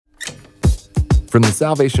From the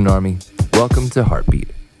Salvation Army, welcome to Heartbeat.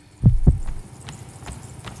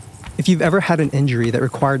 If you've ever had an injury that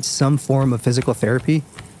required some form of physical therapy,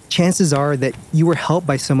 chances are that you were helped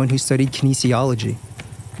by someone who studied kinesiology.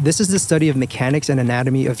 This is the study of mechanics and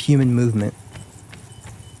anatomy of human movement.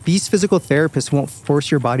 These physical therapists won't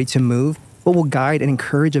force your body to move, but will guide and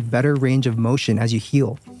encourage a better range of motion as you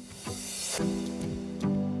heal.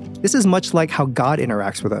 This is much like how God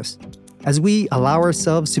interacts with us. As we allow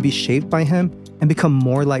ourselves to be shaped by Him and become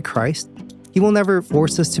more like Christ, He will never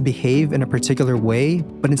force us to behave in a particular way,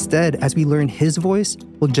 but instead, as we learn His voice,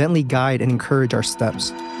 will gently guide and encourage our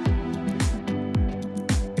steps.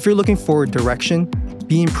 If you're looking for direction,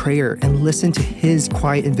 be in prayer and listen to His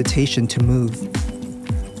quiet invitation to move.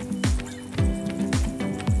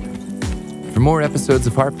 For more episodes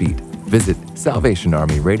of Heartbeat, visit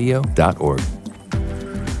salvationarmyradio.org.